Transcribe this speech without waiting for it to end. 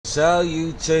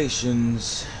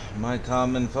Salutations, my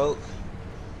common folk.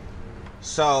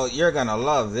 So, you're gonna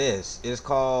love this. It's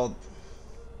called...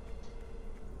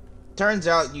 Turns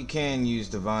out you can use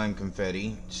Divine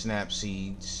Confetti, Snap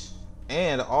Seeds,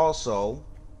 and also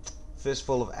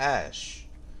Fistful of Ash.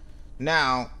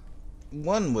 Now,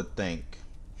 one would think,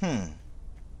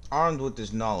 armed with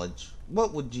this knowledge,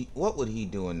 what would he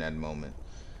do in that moment?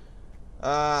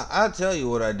 I'll tell you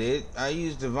what I did. I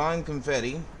used Divine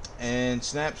Confetti and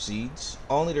Snap Seeds,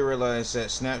 only to realize that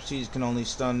Snap Seeds can only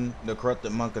stun the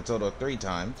Corrupted Monk a total of 3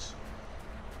 times,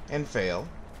 and fail.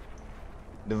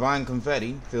 Divine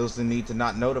Confetti feels the need to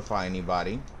not notify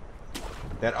anybody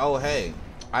that, oh hey,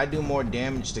 I do more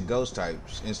damage to ghost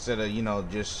types, instead of,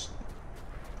 just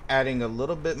adding a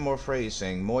little bit more phrase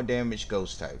saying more damage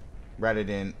ghost type, rather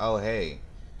than, oh hey,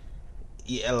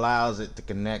 it allows it to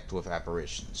connect with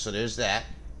apparitions. So there's that,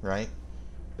 right?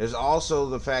 There's also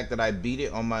the fact that I beat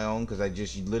it on my own, because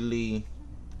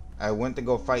I went to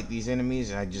go fight these enemies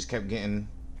and I just kept getting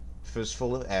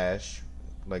Fistful of Ash,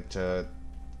 like to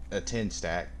a 10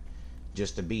 stack,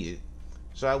 just to beat it.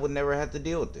 So I would never have to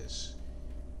deal with this.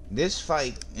 This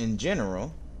fight in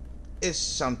general is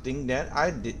something that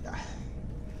I did.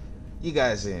 You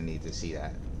guys didn't need to see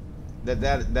that.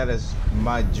 That is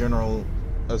my general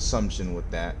assumption with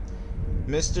that.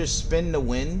 Mr. Spin to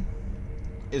Win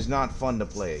is not fun to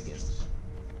play against.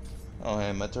 Oh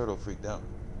man, my turtle freaked out.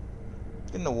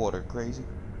 Get in the water, crazy.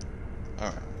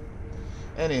 Alright.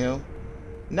 Anywho,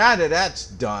 now that that's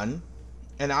done,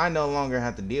 and I no longer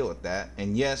have to deal with that,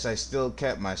 and yes, I still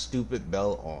kept my stupid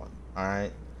bell on.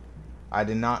 Alright? I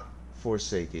did not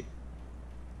forsake it.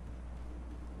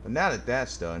 But now that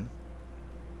that's done,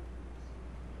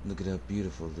 look at how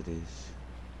beautiful it is.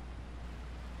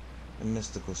 A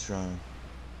mystical shrine.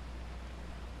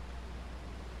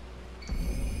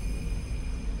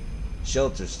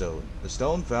 Shelter Stone. A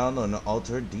stone found on an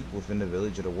altar deep within the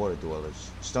village of the water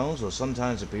dwellers. Stones will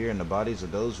sometimes appear in the bodies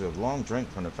of those who have long drank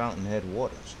from the fountainhead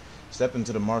waters. Step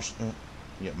into the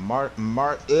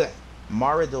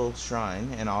Maridal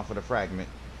Shrine and offer the fragment.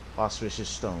 Auspicious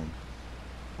stone.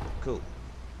 Cool.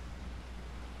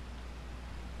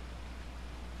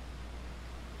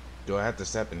 Do I have to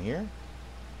step in here?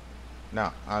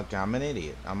 No, okay, I'm an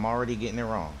idiot. I'm already getting it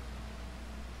wrong.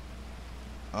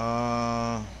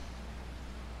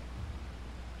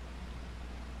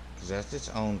 Because that's its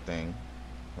own thing,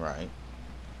 right?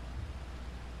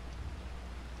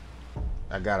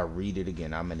 I gotta read it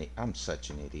again. I'm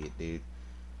such an idiot, dude.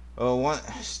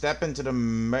 Step into the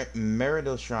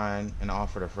Maridal Shrine and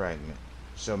offer the fragment.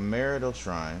 So Maridal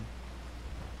Shrine,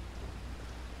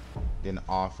 then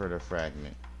offer the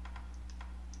fragment.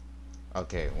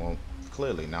 Okay, well,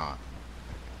 clearly not.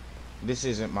 This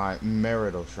isn't my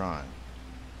Maridal Shrine.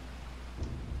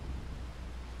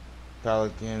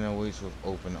 Pelican awaits with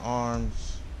open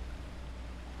arms.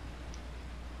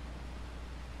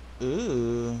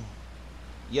 Ooh.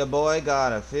 Your boy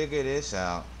gotta figure this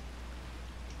out.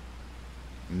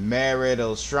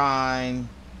 Maridal Shrine.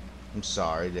 I'm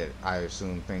sorry that I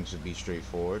assumed things would be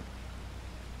straightforward.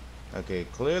 Okay,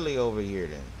 clearly over here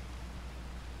then.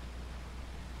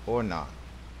 Or not.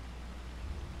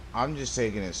 I'm just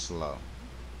taking it slow.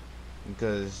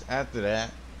 Because after that,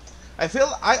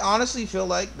 I honestly feel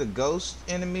like the ghost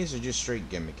enemies are just straight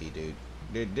gimmicky, dude.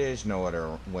 There's no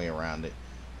other way around it.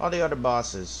 All the other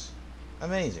bosses,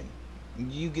 amazing.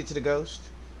 You get to the ghost,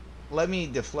 let me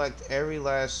deflect every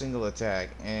last single attack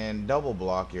and double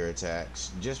block your attacks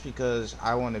just because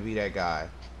I want to be that guy.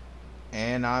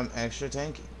 And I'm extra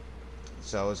tanky.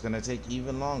 So it's going to take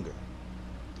even longer.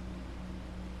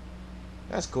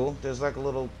 That's cool. There's like a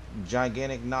little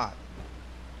gigantic knot.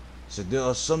 So there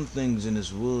are some things in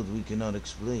this world we cannot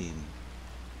explain.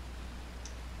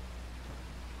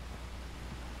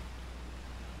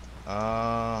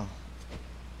 How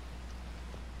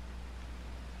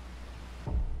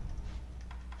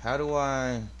do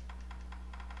I...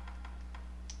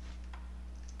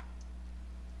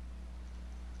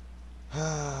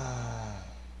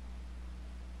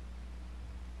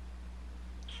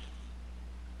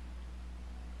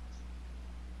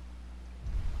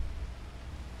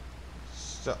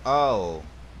 So, oh,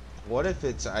 what if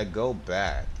it's I go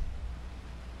back,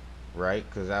 right?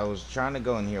 Because I was trying to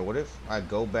go in here. What if I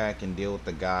go back and deal with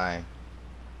the guy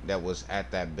that was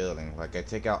at that building? Like, I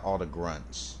take out all the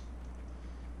grunts.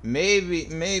 Maybe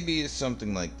it's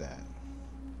something like that.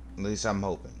 At least I'm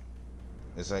hoping.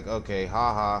 It's like, okay,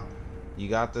 haha, you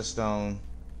got the stone.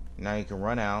 Now you can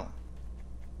run out,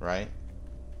 right?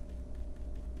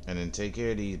 And then take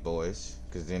care of these boys.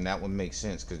 Because then that would make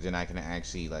sense. Because then I can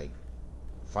actually, like,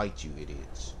 fight you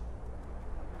idiots.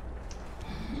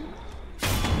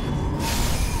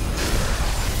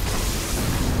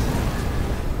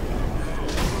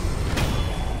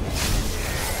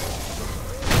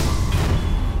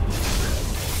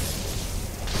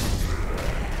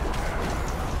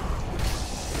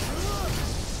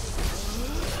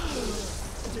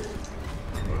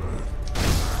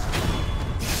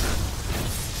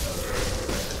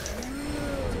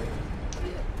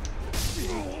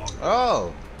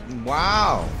 Oh,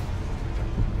 wow.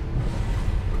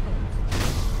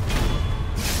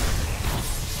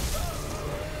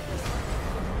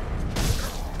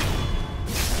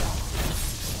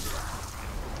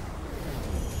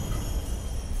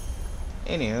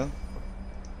 Anywho.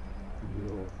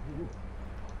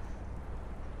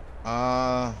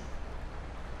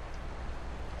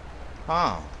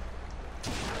 Huh.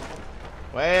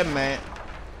 Wait a minute.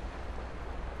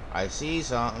 I see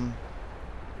something.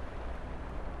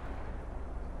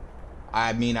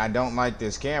 I mean, I don't like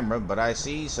this camera, but I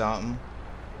see something.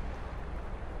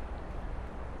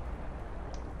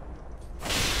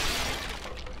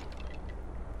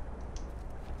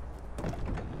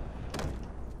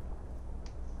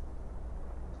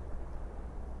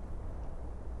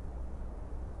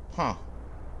 Huh.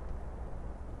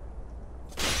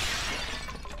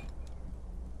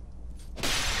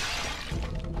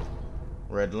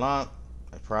 Red lump.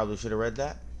 I probably should have read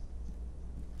that.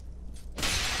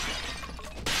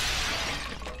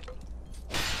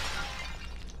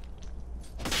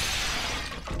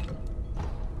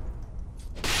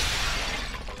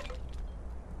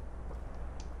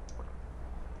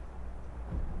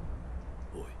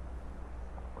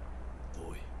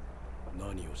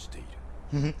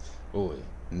 Oi,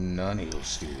 naniを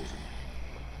している。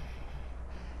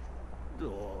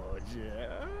どうじ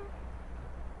ゃ。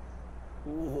お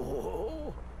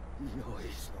お、よい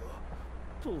ぞ。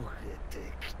溶けて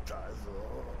きたぞ。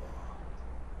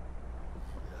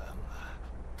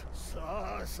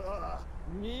さあさあ、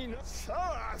みんな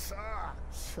さあさあ、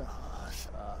さあさ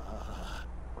あ。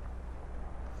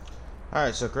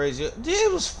Alright, so crazy. Dude,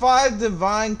 it was 5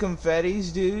 divine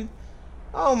confettis, dude.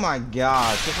 Oh my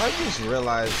gosh, if I just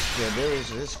realized that there was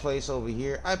this place over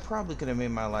here, I probably could have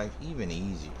made my life even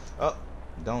easier. Oh,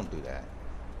 don't do that.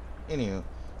 Anywho,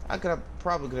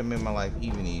 probably could have made my life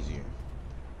even easier.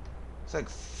 It's like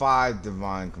 5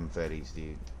 divine confettis,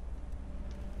 dude.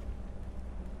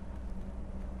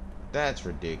 That's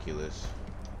ridiculous.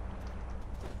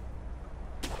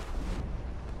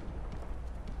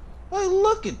 Hey,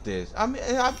 look at this. I mean,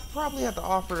 I probably have to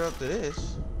offer it up to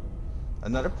this.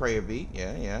 Another prayer beat.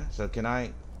 Yeah, yeah. So can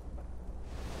I...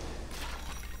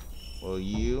 Well,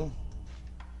 you...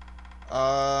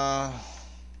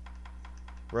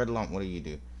 Red lump, what do you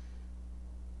do?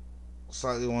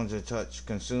 Slightly wanted to touch.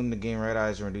 Consume the gain red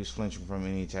eyes and reduce flinching from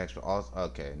any attacks. But also...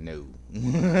 Okay, no.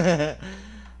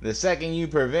 The second you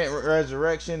prevent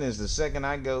resurrection is the second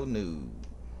I go no.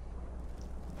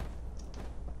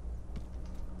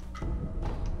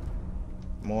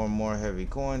 More and more heavy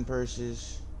coin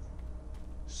purses.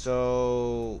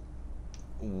 So,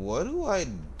 what do I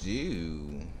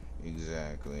do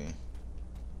exactly?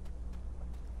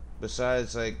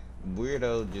 Besides, like,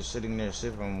 weirdo just sitting there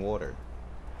sipping water.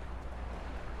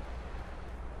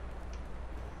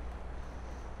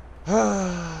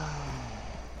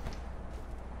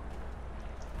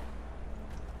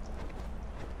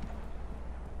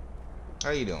 How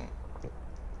you doing?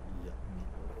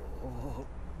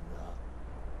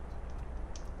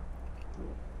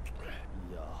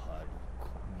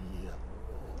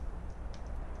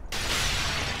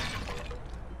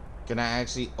 Can I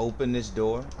actually open this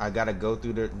door? I gotta go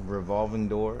through the revolving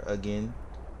door again.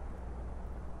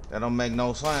 That don't make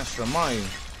no sense to me.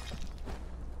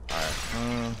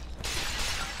 Alright,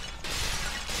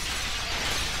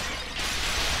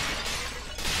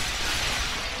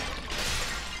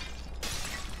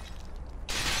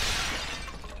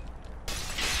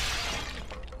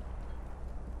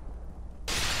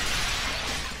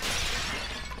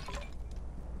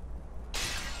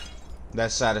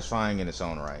 that's satisfying in its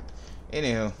own right.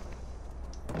 Anywho.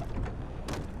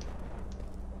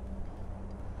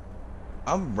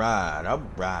 Alright,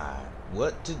 alright.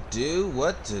 What to do,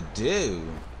 what to do.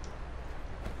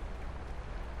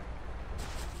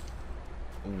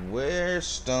 Where's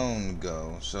stone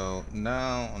go? So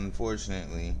now,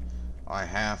 unfortunately, I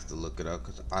have to look it up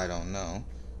because I don't know.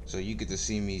 So you get to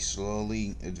see me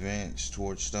slowly advance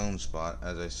towards stone spot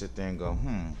as I sit there and go,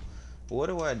 what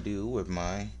do I do with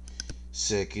my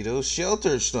Sekiro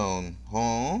Shelter Stone,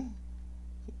 huh?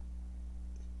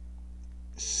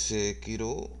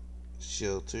 Sekiro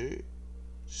Shelter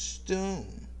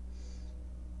Stone.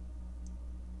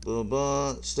 Blah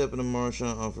blah. Step in the marsh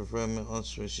on offer fragment,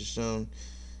 auspicious stone.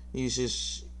 Use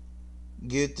this.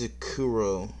 Get to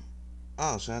Kuro.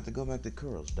 Oh, so I have to go back to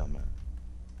Kuro's dumbass.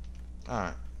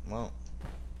 Alright, well.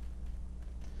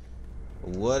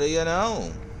 What do you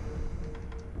know?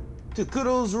 To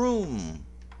Kuro's room.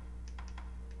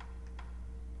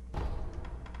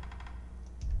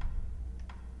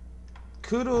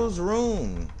 Kuro's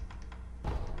room.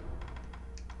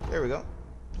 There we go.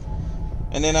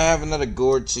 And then I have another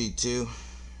gourd seed too,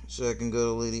 so I can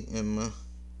go to Lady Emma.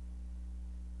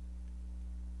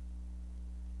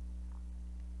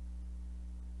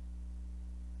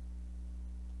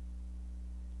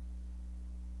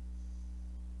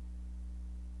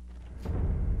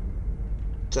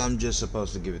 So I'm just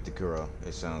supposed to give it to Kuro,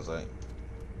 it sounds like.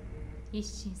 一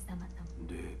心様と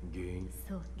で原因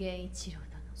そう源一郎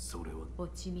殿それは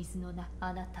落ち水の中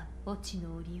あなたは落ち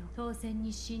の檻を当然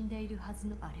に死んでいるはず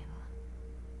のあれは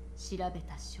調べ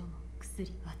た書も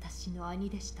薬私の兄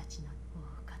弟子たちの大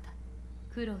方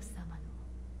九郎様の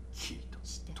聞いた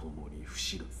して共に不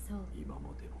死だそう今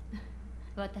までも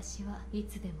私はい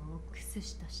つでもオックス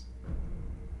氏として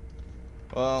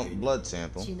Well, blood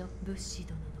sample. 血の物資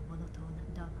殿のものと同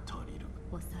じだが足りる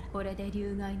おそらくこれで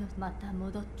流害のまた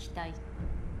戻ってきたい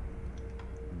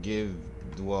Give,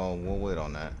 well, we'll wait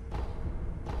on that.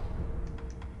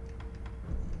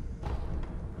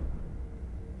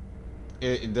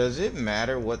 Does it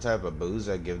matter what type of booze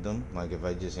I give them? Like if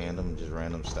I just hand them just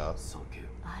random stuff? 酒を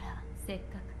あらせっ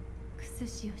かくクス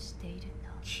シをしていると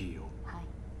気をはい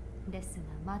です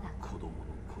がまだ子供の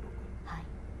頃はい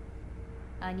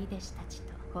兄弟子たち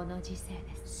とこの時世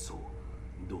ですそう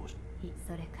どうし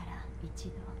それから一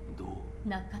度どう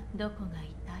どこが痛い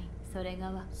それ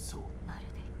がそうまるで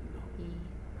いい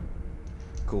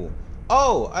Cool.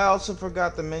 Oh, I also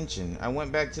forgot to mention. I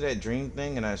went back to that dream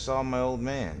thing and I saw my old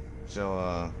man.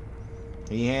 So,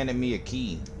 he handed me a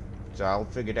key. So I'll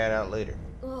figure that out later.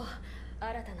 おう新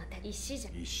たな手石じ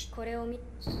ゃ石これを見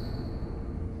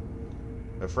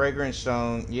A fragrant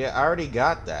stone. Yeah, I already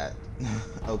got that.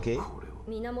 Okay. これを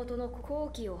源の好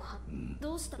機をは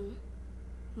どうしたん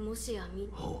もしやみ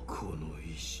この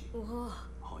石おおは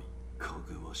いか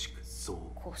ぐわしくそう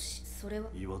腰それは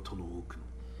岩戸の奥の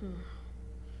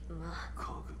まあ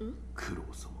かぐ九郎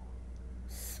様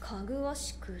かぐわ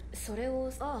しくそれ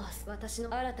をああ私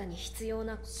の新たに必要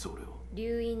なそれを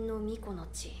流因の巫女の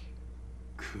血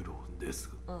九郎です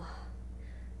があ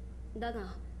あだ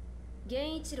が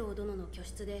源一郎殿の居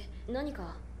室で何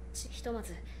かひとま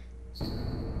ず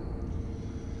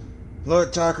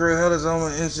Lord Takara held his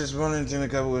own instance running into the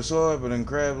cover with sword, but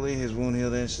incredibly his wound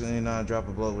healed instantly and not a drop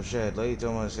of blood was shed. Lady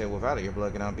Toma said, without it, your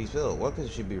blood cannot be spilled. What could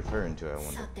she be referring to, I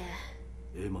wonder? さて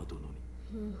エマ殿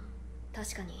に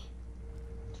確かに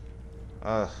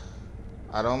I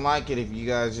don't like it if you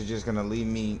guys are just gonna leave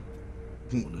me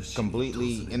お主 completely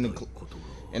に in 尋 the ねたいことが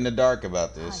in the dark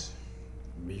about this.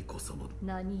 巫女様の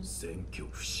何選挙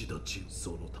不死立ちそ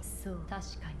の他そう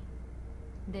確か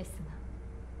にです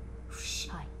不死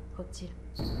がはいこち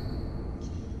ら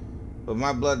With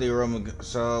my bloody aroma,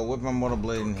 so with my mortal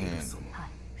blade in 武 hand. 様はい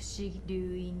不思議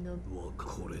流因の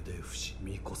これで不死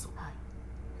巫女様はい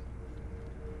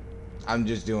I'm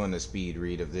just doing the speed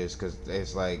read of this because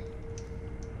it's like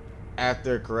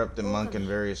after corrupted monk and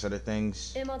various other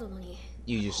things, エマ殿に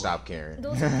you just stop caring.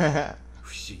 どうぞ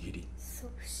不思議り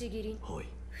不思議りはい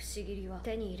不思議りは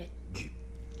手に入れぎ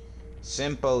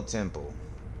Senpo Temple.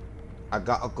 I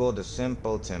gotta go to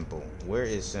Senpo Temple. Where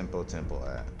is Senpo Temple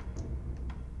at?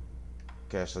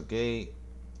 Castle Gate.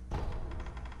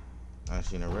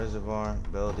 Ashina Reservoir.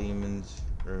 Bell Demons.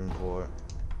 Rivenport.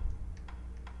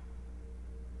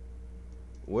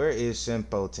 Where is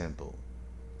Senpo Temple?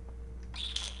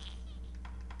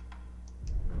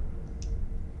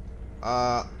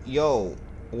 Yo.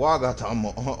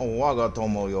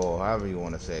 Wagatomo yo. However you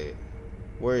want to say it.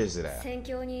 Where is it at? 戦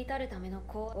況に至るための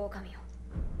狼よ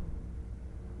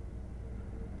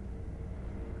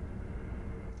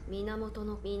源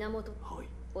の源はい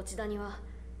落ち谷は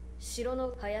城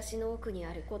の林の奥に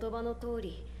ある言葉の通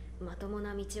りまとも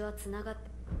な道はつながって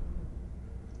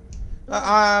そうなの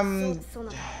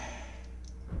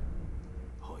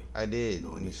はい I did.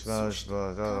 You smell it.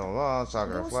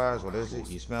 Soccer flowers. What is it?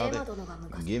 You エ smelled マ it? 殿が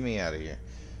昔 Get me out of here.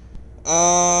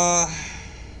 I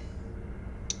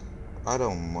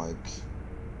don't like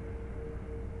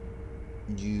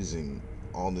using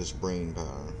all this brain power.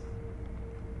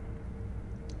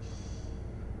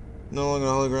 No longer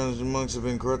holy grounds and monks have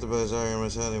been corrupted by desire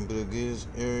and hiding, but it gives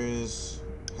areas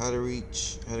how to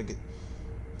reach, how to get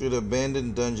through the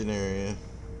abandoned dungeon area.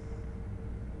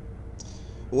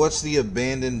 What's the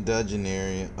abandoned dungeon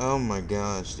area? Oh my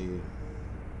gosh, dude.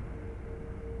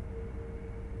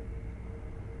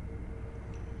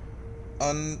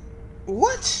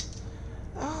 What?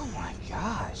 Oh my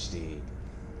gosh, dude.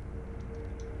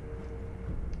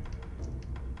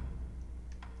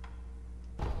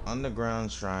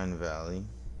 Underground Shrine Valley.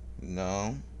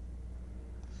 No.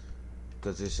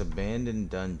 Because it's abandoned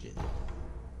dungeon.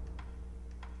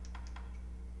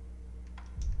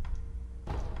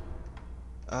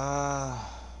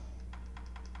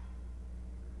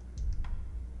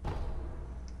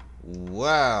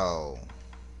 Wow.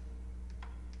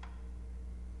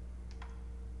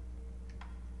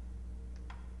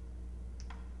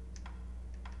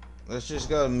 Let's just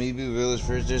go to Mibu Village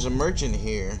first. There's a merchant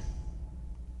here.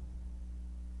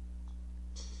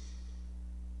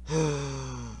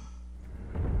 And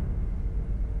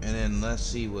then let's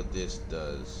see what this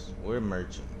does. We're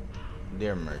merchant.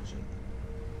 They're merchant.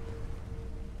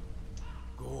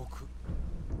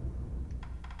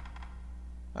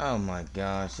 Oh my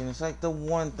gosh, and it's like the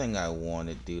one thing I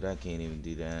wanted, dude. I can't even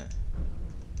do that.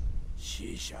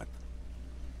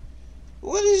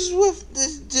 What is with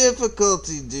this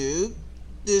difficulty, dude?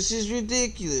 This is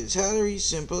ridiculous. How to reach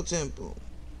Simple Temple.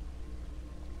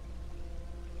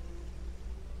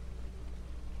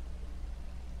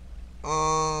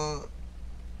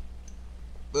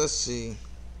 Let's see.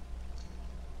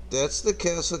 That's the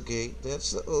castle gate.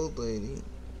 That's the old lady.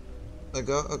 I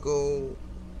go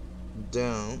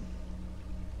down.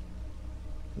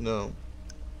 No.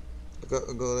 I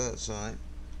go that side.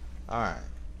 Alright.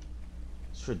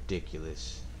 It's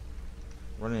ridiculous.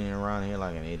 Running around here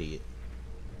like an idiot.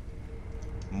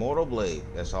 Mortal Blade.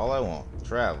 That's all I want.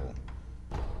 Travel.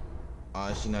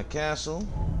 Ashina Castle.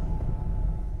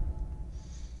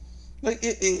 Like,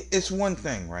 it's one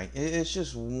thing, right? It's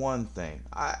just one thing.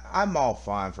 I'm all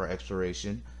fine for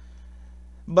exploration.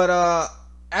 But,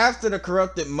 after the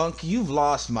corrupted monk, you've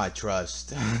lost my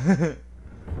trust.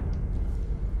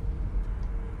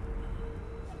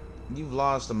 You've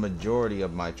lost the majority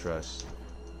of my trust.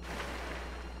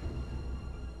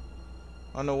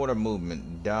 Underwater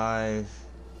movement. Dive.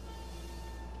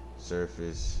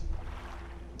 Surface.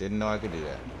 Didn't know I could do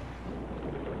that.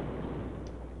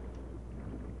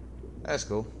 That's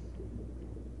cool.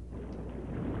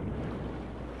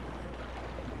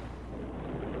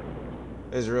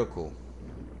 It's real cool.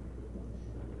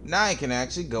 Now I can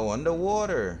actually go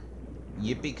underwater.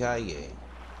 Yippee-ki-yay.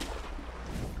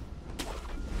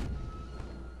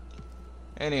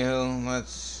 Anywho,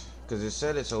 let's... because it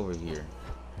said it's over here.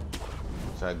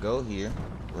 So I go here,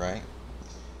 right?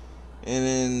 And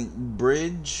then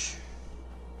bridge.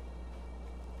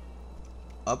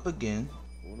 Up again.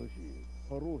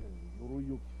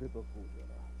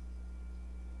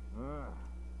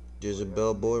 There's a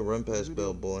bellboy. Run past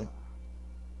bellboy.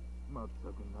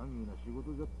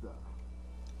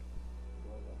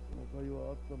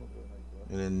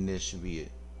 And then this should be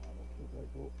it.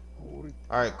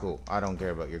 Alright, cool. I don't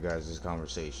care about your guys'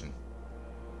 conversation.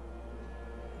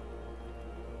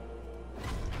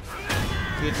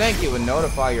 You'd think it would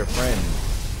notify your friend.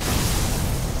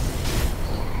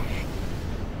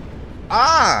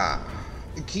 Ah!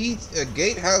 A key, a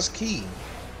gatehouse key.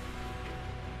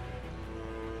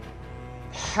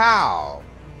 How?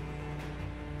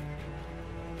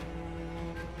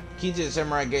 Key to the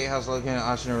Samurai Gatehouse located in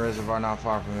Ashina Reservoir not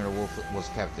far from here. The wolf was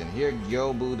kept in. Here,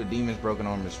 Yobu, the demon's broken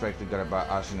arm, respectively guarded by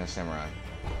Ashina Samurai.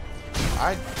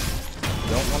 I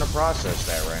don't want to process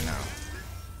that right now.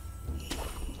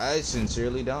 I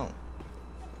sincerely don't.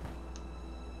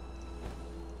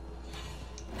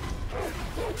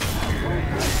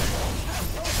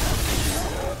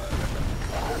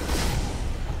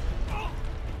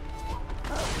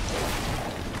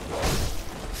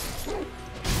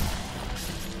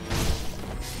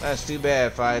 That's too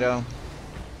bad, Fido.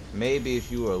 Maybe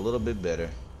if you were a little bit better.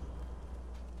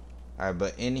 Alright,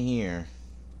 but in here,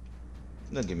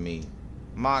 look at me.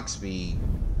 Mock speed,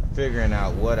 figuring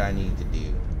out what I need to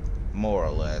do, more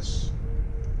or less.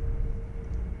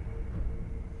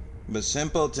 But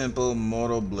Simple Temple,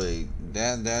 Mortal Blade,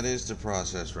 that is the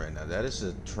process right now. That is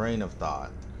a train of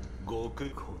thought.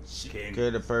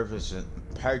 Care to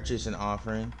purchase an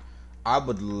offering? I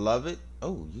would love it.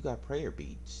 Oh, you got prayer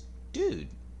beads. Dude.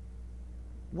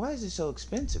 Why is it so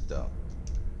expensive though?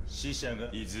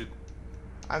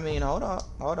 I mean, hold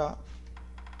up.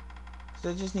 So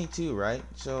I just need 2, right?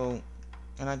 So,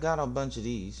 and I got a bunch of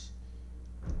these.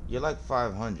 You're like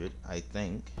 500, I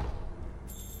think.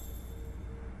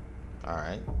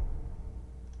 Alright.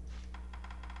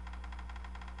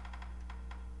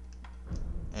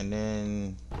 And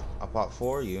then I'll pop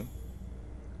 4 of you.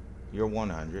 You're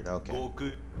 100,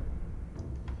 okay.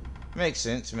 Makes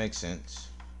sense.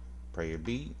 Prayer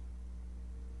bead.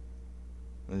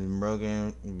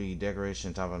 Broken be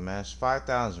decoration top of mask.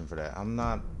 5,000 for that. I'm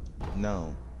not.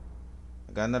 No.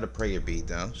 I got another prayer bead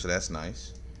though, so that's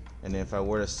nice. And if I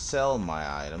were to sell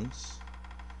my items,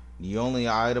 the only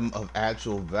item of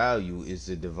actual value is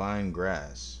the divine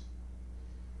grass.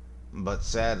 But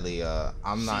sadly,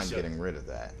 I'm not getting rid of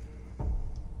that.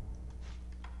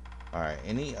 Alright,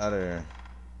 any other...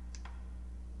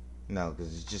 No,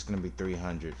 because it's just going to be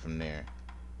 300 from there.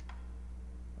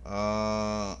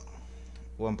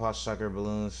 One pot sucker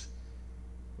balloons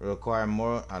require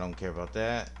more. I don't care about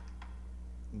that.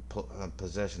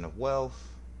 Possession of wealth.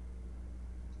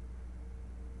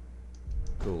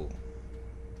 Cool.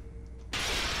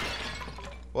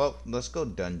 Well, let's go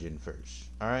dungeon first.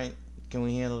 Alright? Can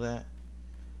we handle that?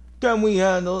 Can we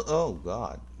handle... Oh,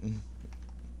 God.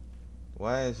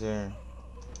 Why is there...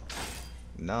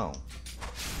 No.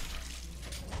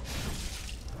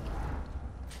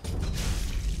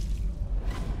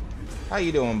 How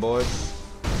you doing, boys?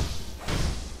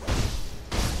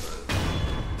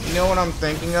 You know what I'm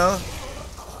thinking of?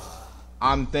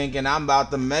 I'm thinking I'm about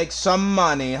to make some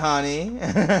money, honey.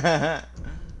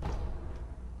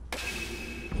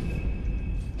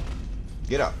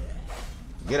 Get up.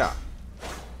 Get up.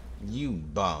 You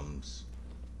bums.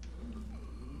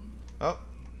 Oh,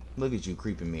 look at you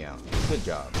creeping me out. Good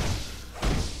job.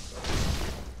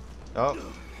 Oh,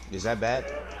 is that bad?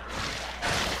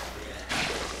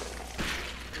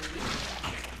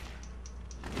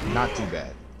 Not too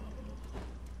bad.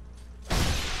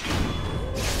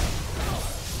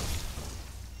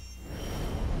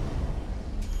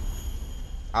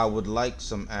 I would like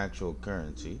some actual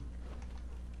currency.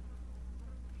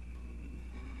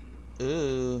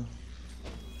 Ew.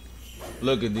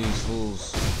 Look at these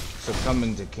fools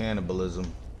succumbing to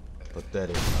cannibalism.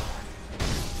 Pathetic.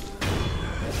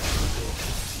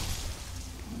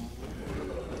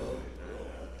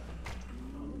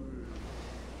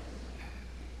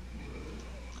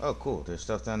 Oh, cool. There's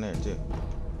stuff down there, too.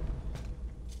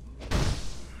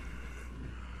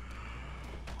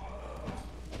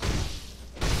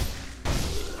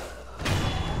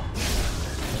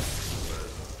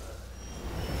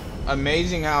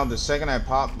 Amazing how the second I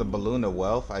pop the balloon of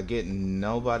wealth, I get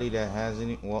nobody that has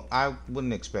any... Well, I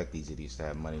wouldn't expect these idiots to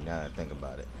have money now that I think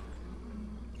about it.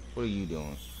 What are you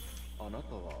doing?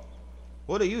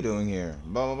 What are you doing here?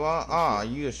 Blah, blah, blah. Ah, are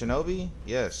you a shinobi?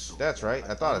 Yes, that's right.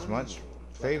 I thought as much.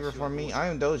 Favor for me? I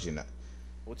am Dojin.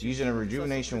 Using a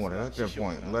rejuvenation water. That's a good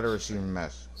point. Letter received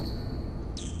mess.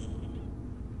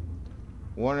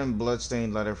 Worn and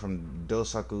bloodstained letter from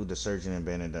Dosaku, the surgeon in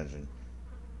abandoned dungeon.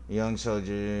 Young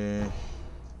soldier.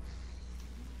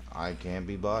 I can't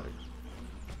be bothered.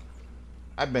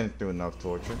 I've been through enough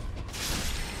torture.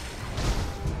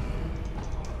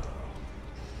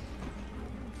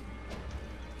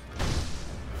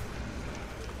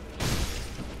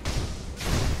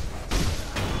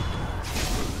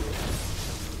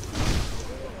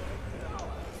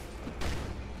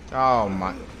 Oh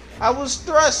my. I was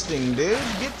thrusting, dude.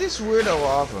 Get this weirdo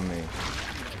off of me.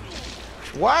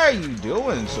 Why are you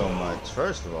doing so much,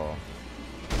 first of all?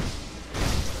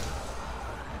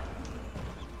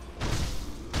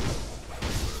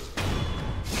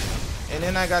 And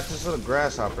then I got this little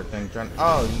grasshopper thing trying...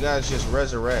 Oh, you guys just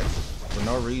resurrect for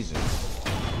no reason.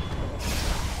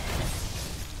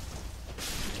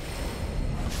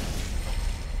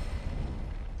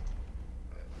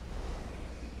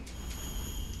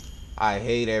 I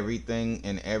hate everything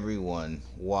and everyone.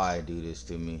 Why do this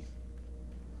to me?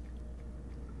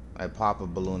 I pop a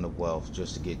balloon of wealth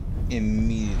just to get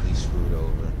immediately screwed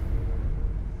over.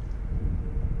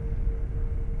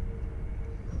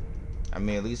 I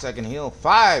mean, at least I can heal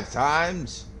 5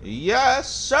 times.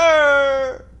 Yes,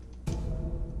 sir!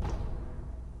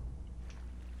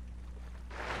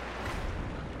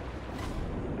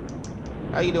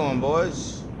 How you doing,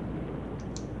 boys?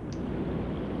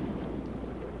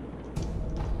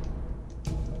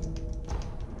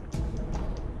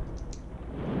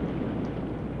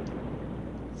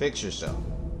 Fix yourself.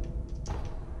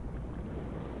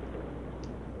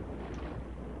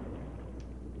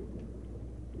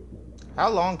 How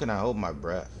long can I hold my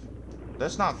breath?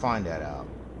 Let's not find that out.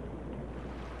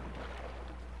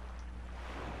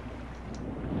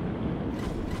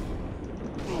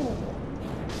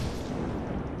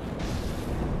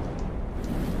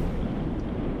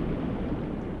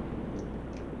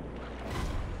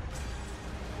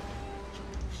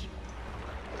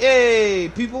 Yay!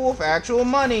 People with actual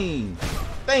money!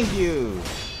 Thank you!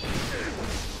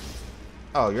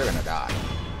 Oh, you're gonna die.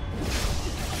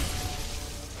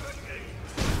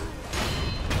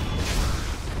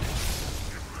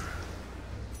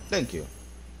 Thank you.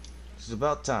 It's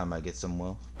about time I get some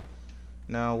wealth.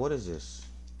 Now, what is this?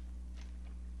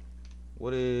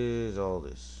 What is all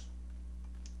this?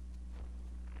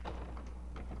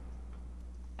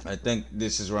 I think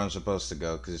this is where I'm supposed to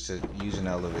go because it says use an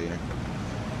elevator.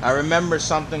 I remember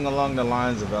something along the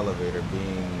lines of elevator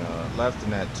being left in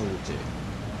that tooltip.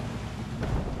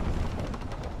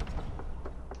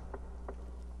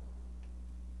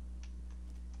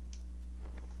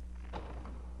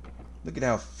 Look at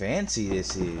how fancy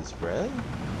this is, bro.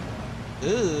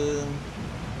 Ugh.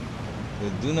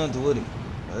 Do not worry.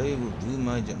 I will do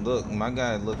my job. Look, my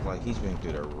guy looked like he's been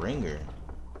through the ringer.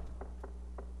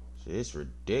 It's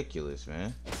ridiculous,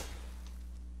 man.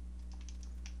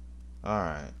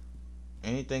 Alright.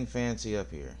 Anything fancy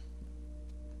up here?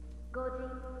 御人、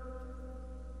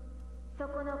そ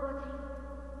この御人。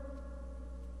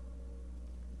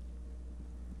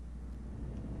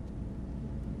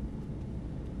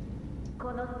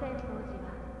この千宝寺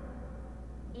は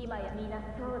今や皆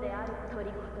そうである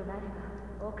虜となる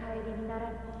がお帰りになら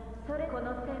ぬ。それこ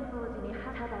の千宝寺に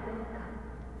ただどう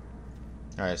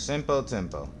か。Alright, Simpo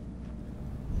Tempo.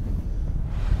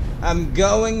 I'm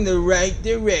going the right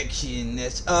direction.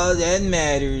 That's all that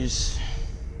matters.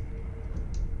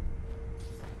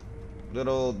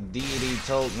 Little deity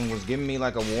Tolton was giving me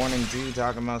like a warning too,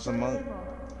 talking about some monk.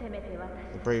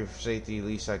 I pray for safety,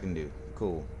 least I can do.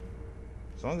 Cool.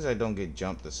 As long as I don't get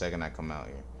jumped the second I come out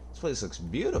here. This place looks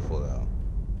beautiful though.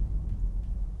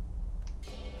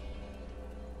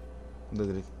 Look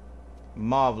at it.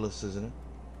 Marvelous, isn't it?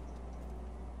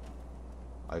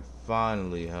 I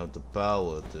finally have the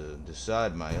power to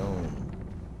decide my own.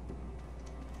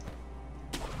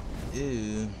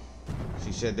 Ew.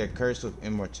 She said they're cursed with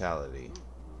immortality.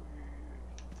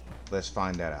 Let's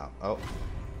find that out. Oh.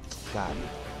 Got it.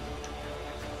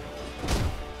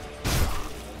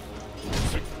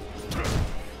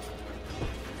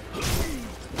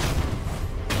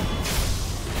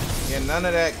 Yeah, none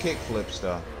of that kickflip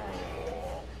stuff.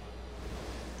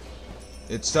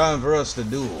 It's time for us to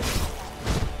duel.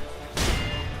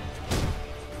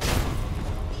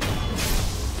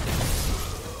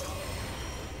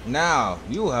 Now,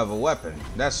 you have a weapon.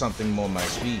 That's something more my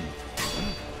speed.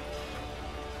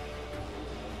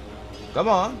 Come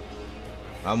on.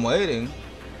 I'm waiting.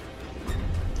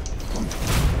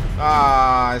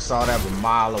 Ah, I saw that a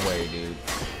mile away, dude.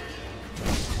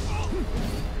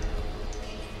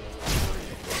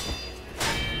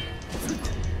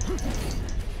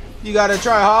 You gotta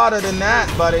try harder than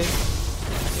that, buddy.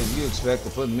 If you expect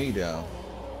to put me down.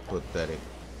 Pathetic.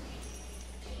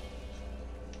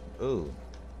 Ooh.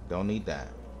 Don't need that.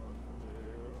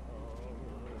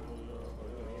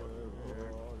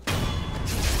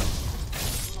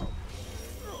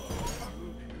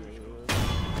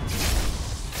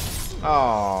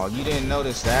 Oh, you didn't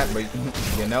notice that, but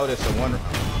you noticed the one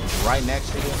right next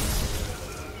to you?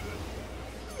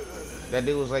 That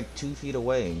dude was like 2 feet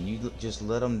away and you just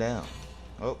let him down.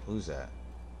 Oh, who's that?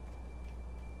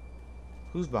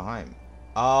 Who's behind me?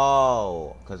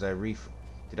 Oh, because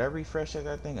did I refresh that?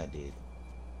 I think I did.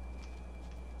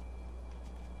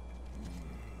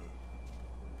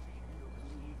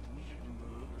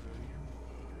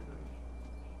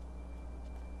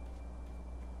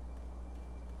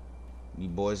 You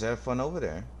boys have fun over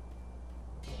there.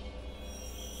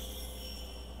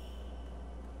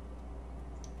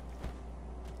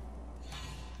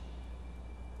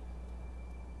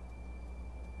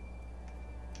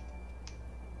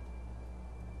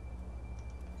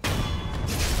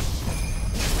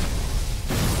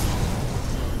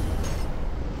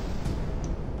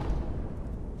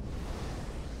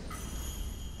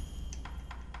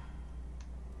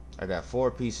 I got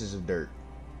 4 pieces of dirt.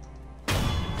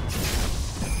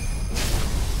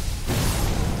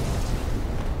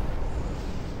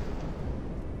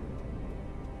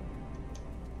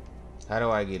 How do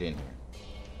I get in here?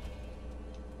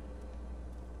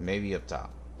 Maybe up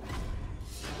top.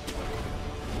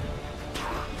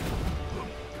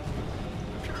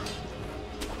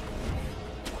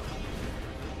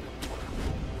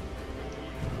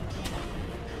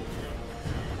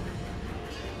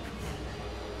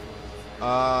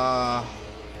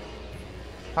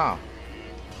 Huh.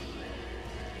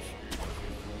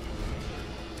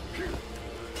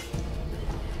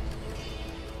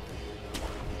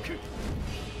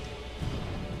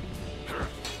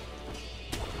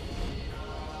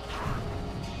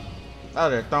 Oh,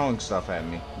 they're throwing stuff at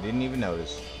me. Didn't even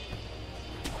notice.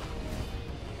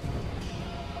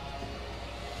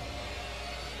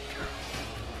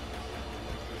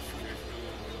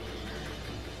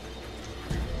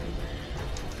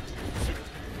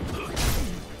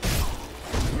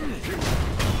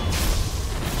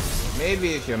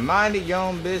 Maybe if you minded your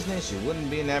own business, you wouldn't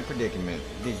be in that predicament.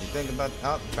 Did you think about...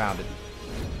 Oh, found it.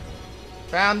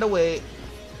 Found a way.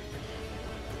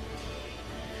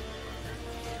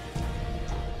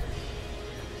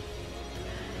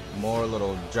 More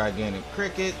little gigantic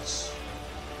crickets.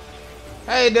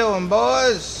 How you doing,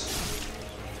 boys?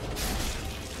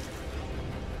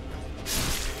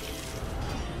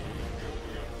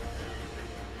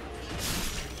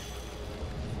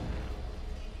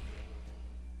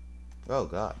 Oh,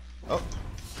 God. Oh.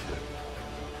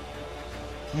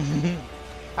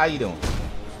 How you doing?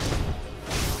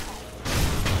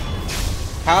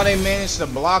 How they managed to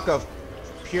block a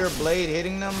pure blade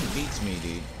hitting them beats me,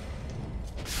 dude.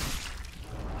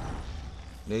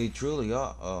 They truly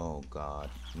are. Oh God,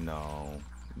 no.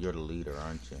 You're the leader,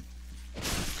 aren't you?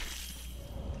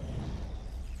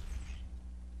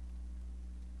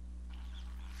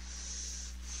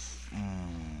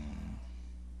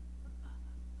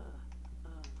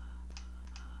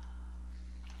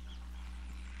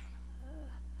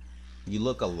 You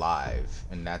look alive,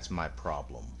 and that's my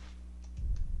problem.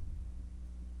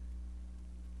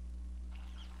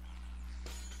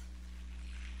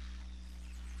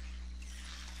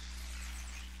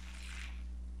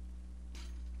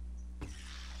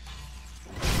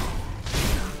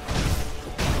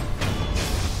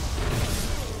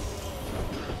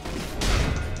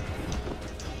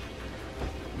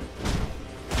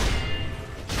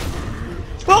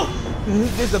 Oh!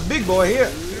 There's a big boy here.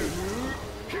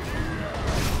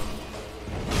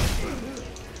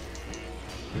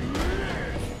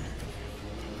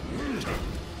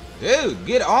 Dude,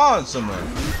 get on somewhere.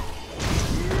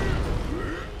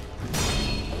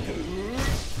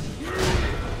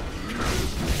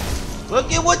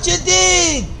 Look at what you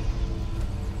did.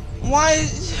 Why?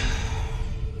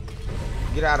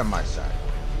 Get out of my sight.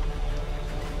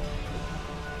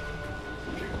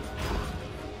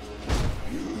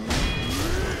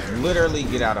 Literally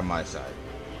get out of my sight.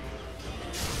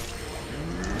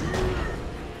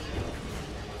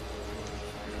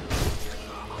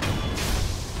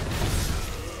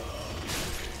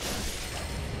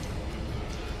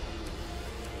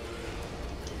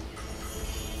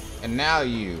 And now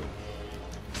you.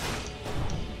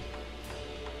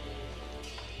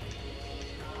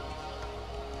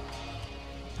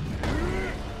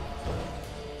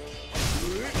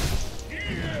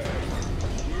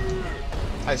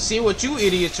 I see what you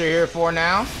idiots are here for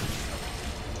now.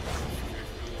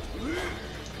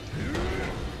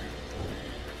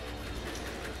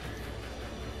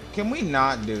 Can we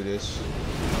not do this?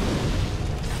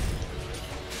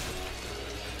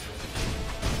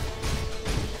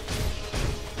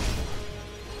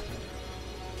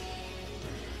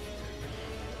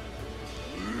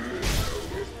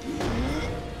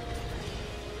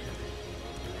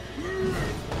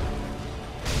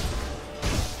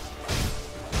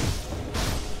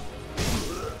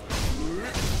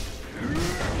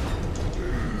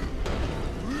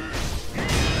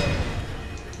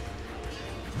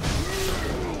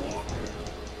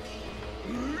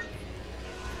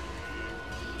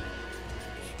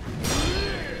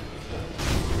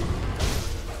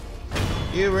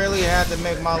 You really had to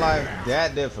make my life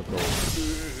that difficult.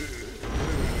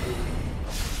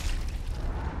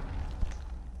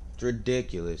 It's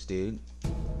ridiculous, dude.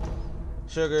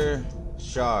 Sugar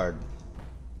shard.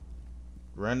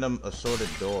 Random assorted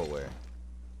doorway.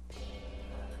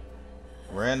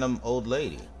 Random old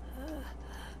lady.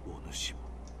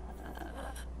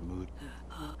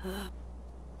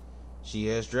 She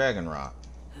has dragon rock.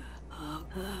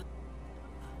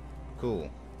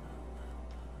 Cool.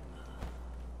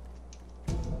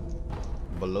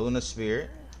 Balloon spirit.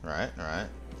 Right.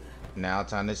 Now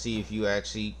time to see if you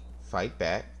actually fight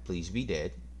back. Please be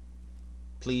dead.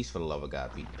 Please, for the love of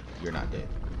God, be dead. You're not dead.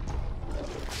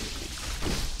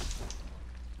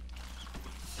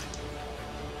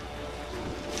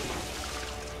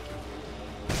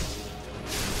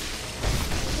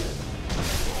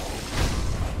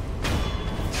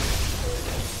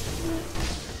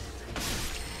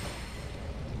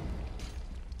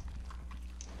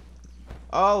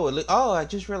 Oh, I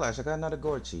just realized I got another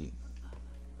gourd seed.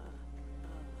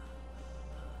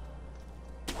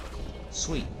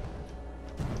 Sweet.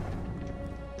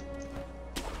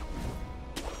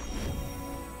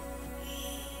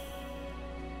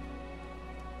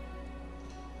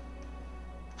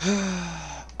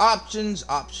 Options.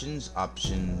 At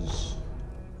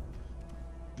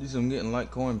least I'm getting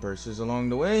like coin purses along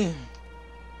the way.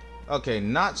 Okay,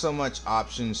 not so much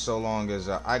options so long as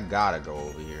I gotta go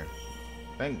over here.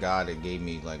 Thank God it gave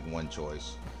me like one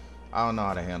choice. I don't know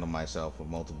how to handle myself with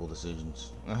multiple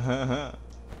decisions.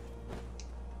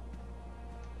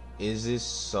 Is this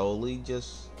solely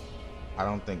just... I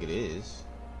don't think it is.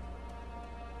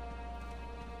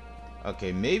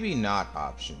 Okay, maybe not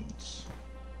options.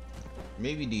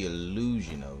 Maybe the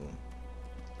illusion of them.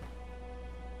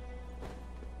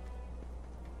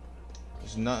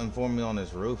 There's nothing for me on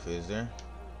this roof, is there?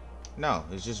 No,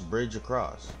 it's just bridge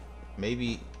across.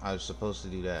 Maybe I was supposed to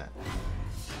do that.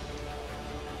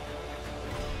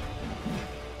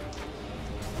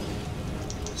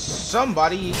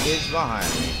 Somebody is behind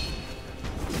me.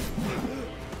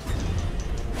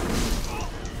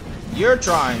 You're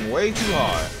trying way too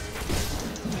hard.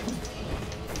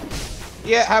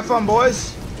 Yeah, have fun,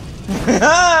 boys.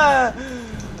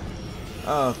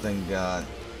 Oh, thank God.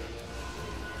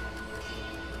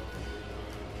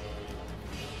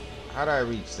 How do I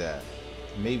reach that?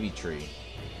 Maybe tree.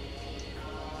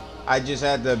 I just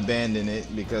had to abandon it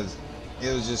because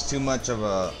it was just too much of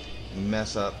a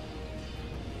mess up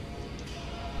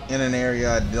in an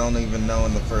area I don't even know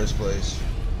in the first place.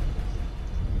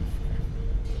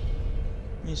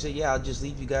 You say, yeah, I'll just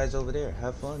leave you guys over there.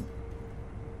 Have fun.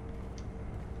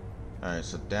 Alright,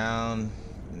 so down,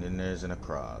 and then there's an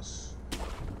across.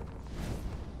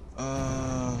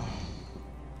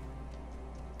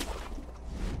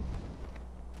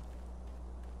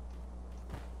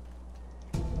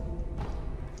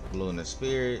 Blue in the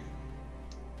spirit.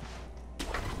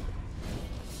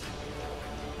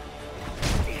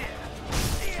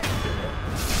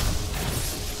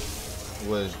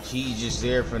 Was he just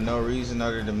there for no reason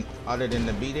other than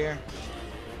to be there?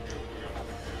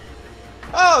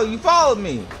 Oh, you followed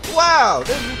me! Wow!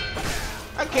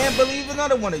 I can't believe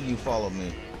another one of you followed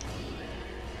me.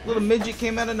 Little midget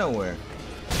came out of nowhere.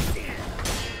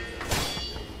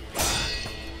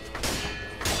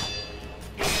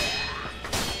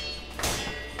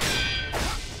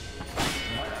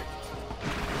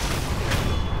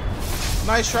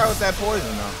 Nice try with that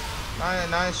poison, though.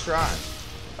 Nice try.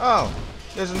 Oh,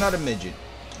 there's another midget.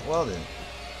 Well then.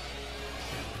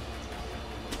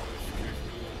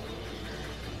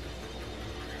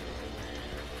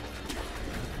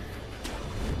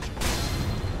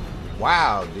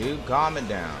 Wow, dude, calm it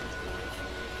down.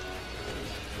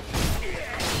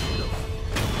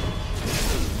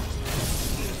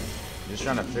 Just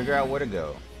trying to figure out where to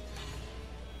go.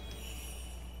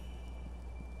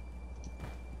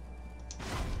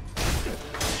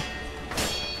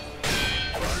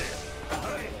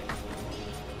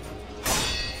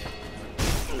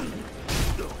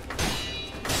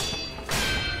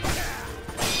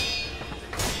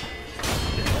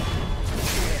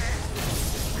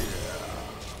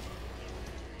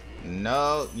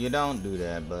 No, you don't do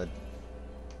that, bud.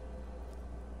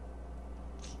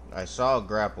 I saw a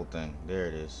grapple thing. There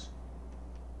it is.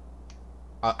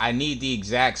 I need the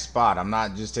exact spot. I'm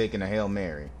not just taking a Hail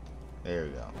Mary. There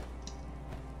we go.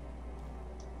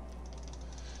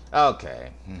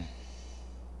 Okay.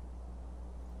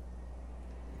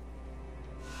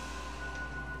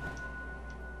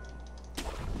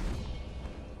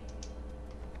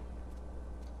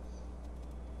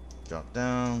 Drop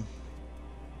down.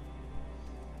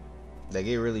 Like,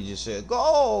 it really just said, go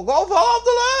fall off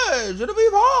the ledge, it'll be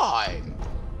fine.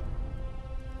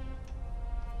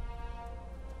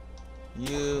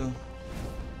 You.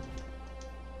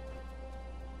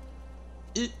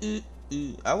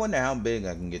 I wonder how big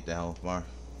I can get the health bar.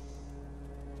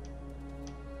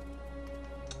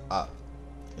 Up.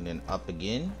 And then up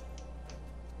again.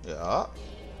 Yeah, up.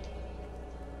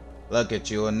 Look at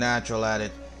you, a natural at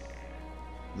it.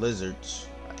 Lizards.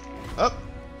 Up.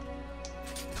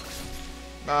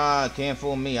 Ah, can't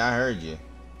fool me. I heard you.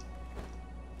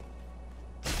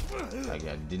 I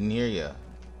didn't hear you.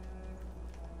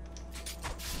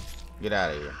 Get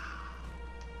out of here.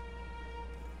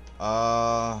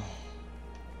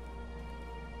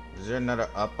 Is there another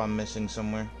up I'm missing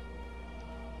somewhere?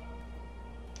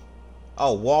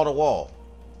 Oh, wall to wall.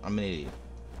 I'm an idiot.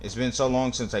 It's been so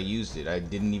long since I used it. I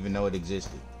didn't even know it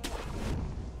existed.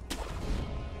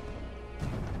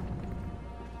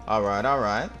 Alright,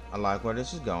 alright. I like where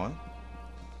this is going.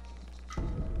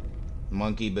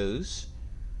 Monkey booze.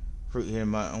 Fruit here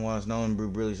was known brew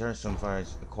really hurt. Some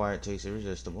fires acquired taste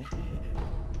irresistible.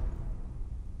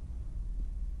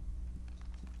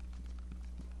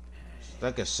 It's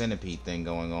like a centipede thing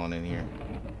going on in here.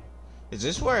 Is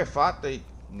this where I fought the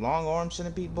long arm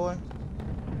centipede boy?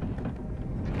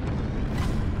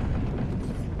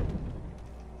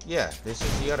 Yeah, this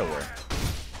is the other way.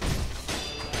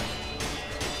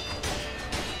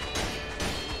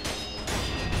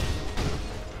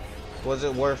 Was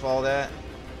it worth all that?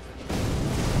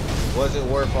 Was it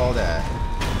worth all that?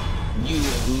 You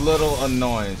little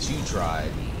annoyance, you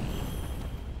tried.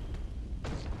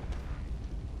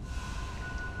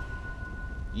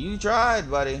 You tried,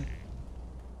 buddy.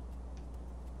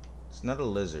 It's not a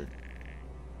lizard.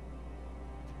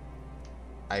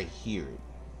 I hear it.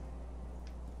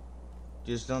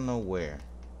 Just don't know where.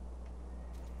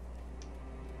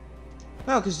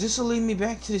 No, because this will lead me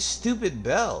back to this stupid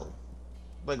bell.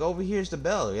 Like, over here's the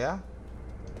bell, yeah?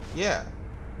 Yeah.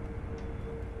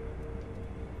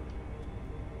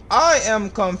 I am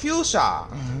confused. So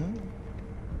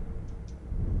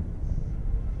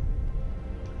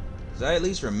I at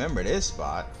least remember this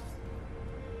spot.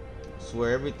 It's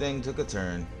where everything took a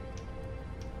turn.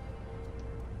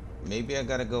 Maybe I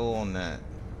gotta go on that.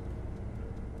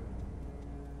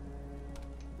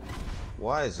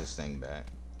 Why is this thing back?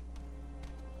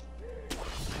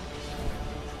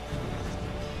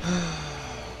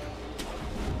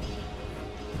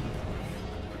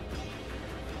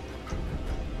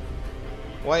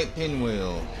 White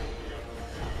pinwheel.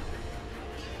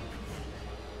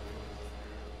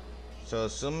 So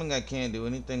assuming I can't do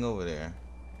anything over there.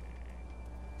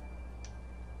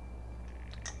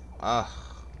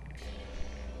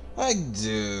 Like,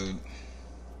 dude,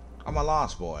 I'm a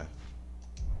lost boy.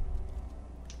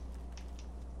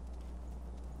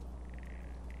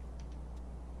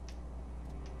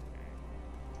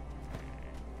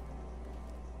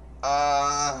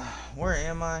 Where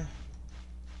am I?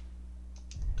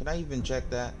 Can I even check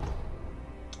that?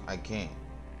 I can't.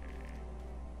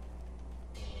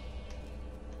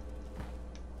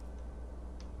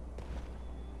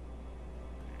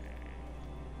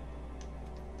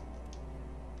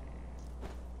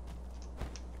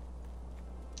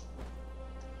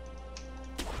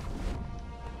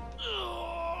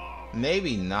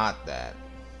 Maybe not that.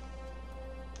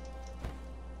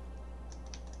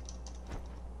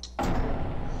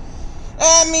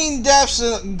 I mean, death's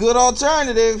a good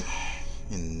alternative.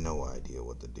 And no idea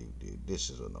what to do, dude.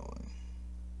 This is annoying.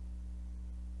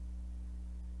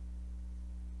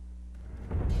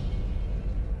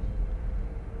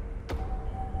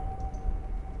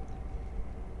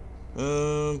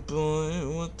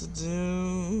 Boy, what to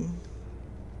do?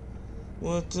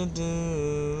 What to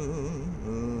do?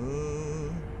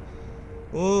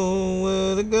 Oh,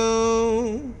 where to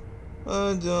go?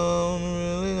 I don't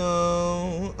really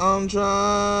know. I'm trying.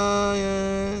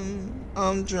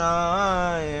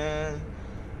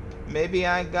 Maybe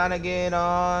I gotta get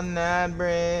on that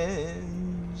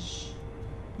bridge.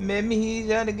 Maybe he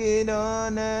gotta get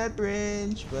on that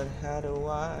bridge. But how do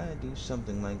I do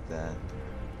something like that?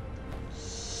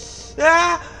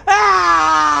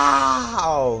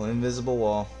 Oh, invisible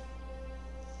wall.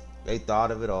 They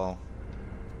thought of it all.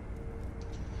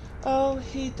 Oh,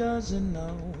 he doesn't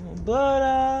know, but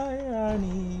I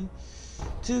need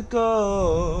to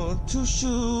go to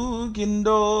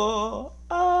Shugendo.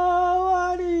 Oh,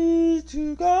 I need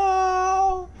to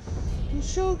go to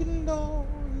Shugendo,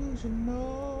 you should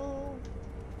know.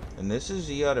 And this is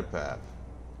the other path.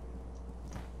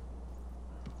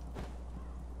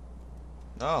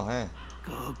 Oh, hey.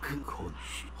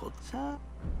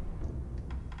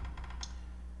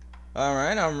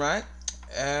 Alright.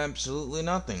 Absolutely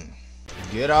nothing.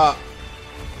 Get up.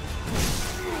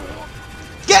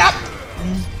 Get up!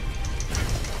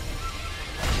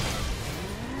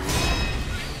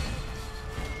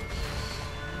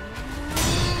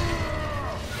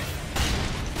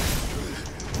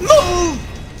 Move!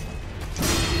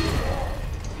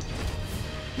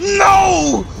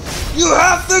 No! You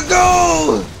have to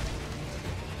go!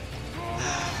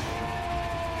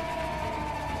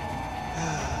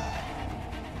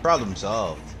 Problem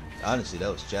solved. Honestly,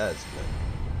 that was Chad's play.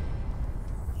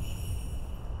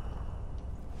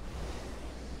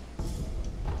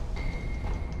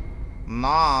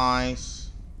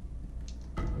 Nice.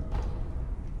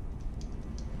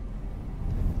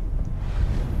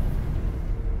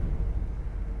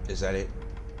 Is that it?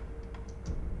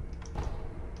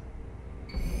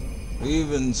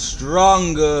 Even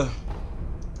stronger.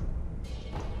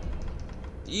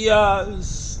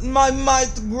 Yes, my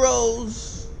might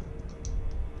grows.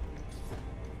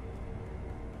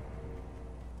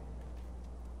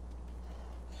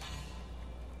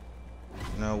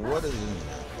 Now what is in there?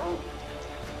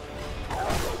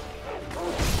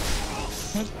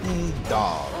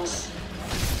 Dogs.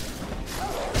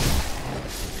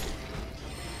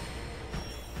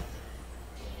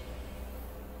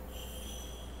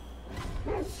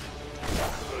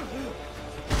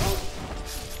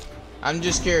 I'm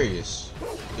just curious.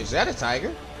 Is that a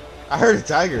tiger? I heard a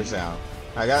tiger sound.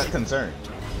 I got concerned.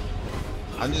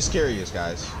 I'm just curious,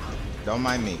 guys. Don't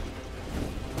mind me.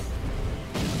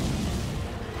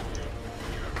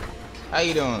 How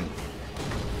you doing?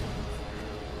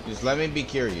 Just let me be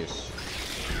curious.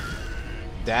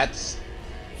 That's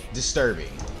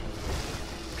disturbing.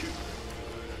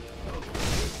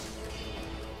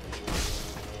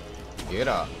 Get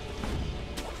up.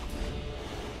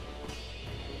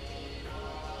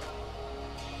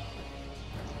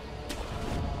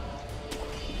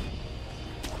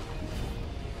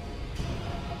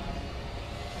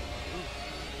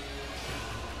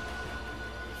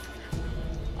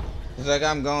 It's like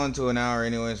I'm going to an hour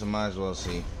anyway, so might as well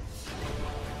see.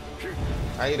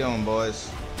 How you doing, boys?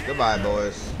 Goodbye,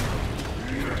 boys.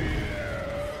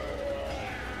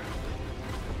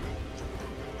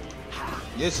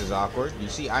 This is awkward. You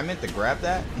see, I meant to grab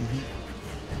that.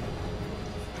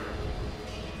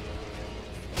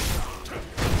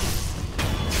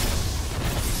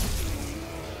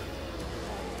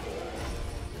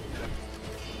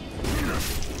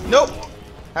 Nope.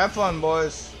 Have fun,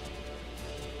 boys.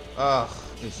 Ugh,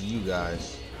 it's you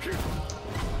guys.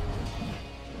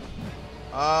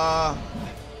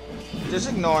 Just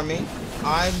ignore me.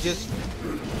 I'm just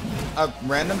a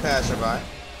random passerby.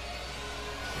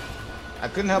 I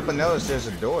couldn't help but notice there's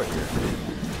a door here.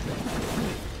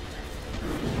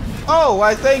 Oh,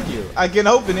 why thank you. I can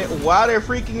open it while they're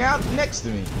freaking out next to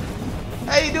me.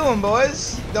 How you doing,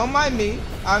 boys? Don't mind me.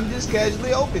 I'm just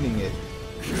casually opening it.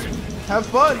 Have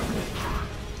fun.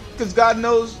 Because God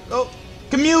knows... Oh,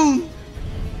 commune!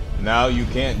 Now you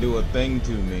can't do a thing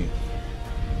to me.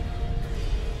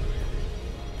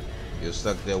 You're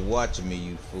stuck there watching me,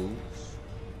 you fools.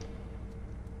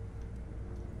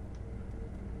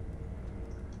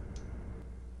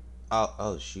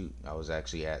 Oh shoot. I was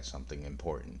actually at something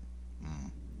important.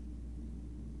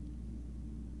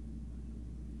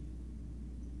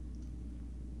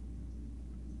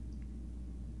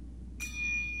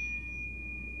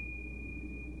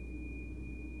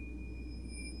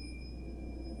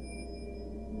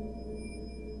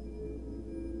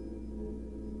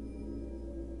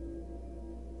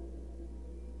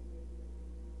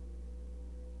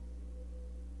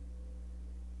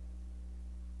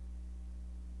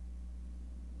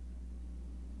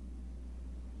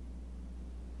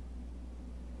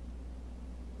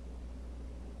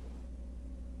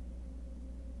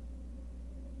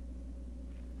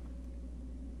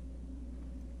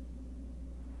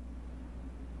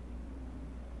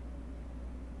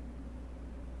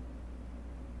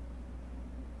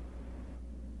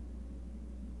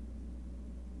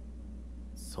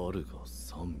猿が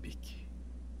3匹、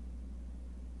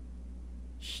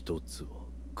一つは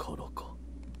空か。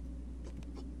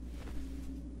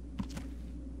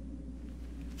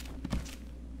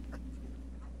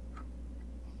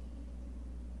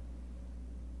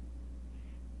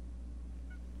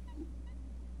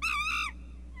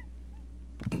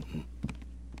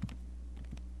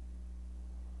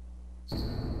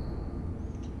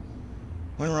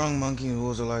When wrong, monkey and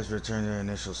wolves are lives return to their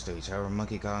initial states. However,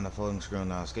 monkey caught on the floating screw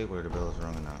now escape where the bell is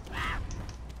rung out.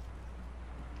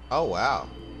 Oh wow.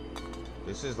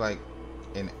 This is like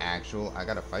an actual... I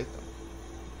gotta fight them.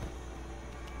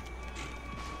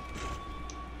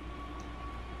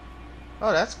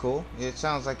 Oh, that's cool. It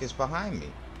sounds like it's behind me.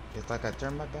 It's like I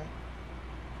turned my back.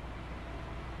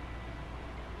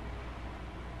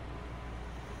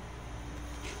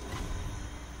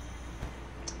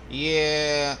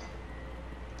 Yeah.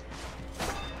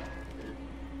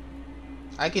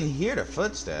 I can hear the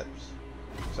footsteps.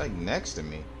 It's like next to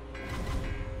me.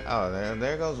 Oh,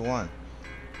 there goes one.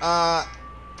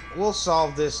 We'll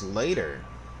solve this later.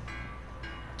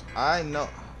 I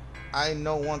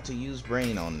want to use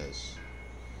brain on this.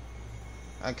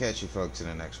 I'll catch you folks in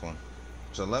the next one.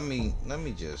 So let me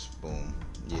just boom.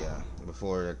 Yeah,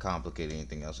 before I complicate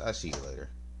anything else. I'll see you later.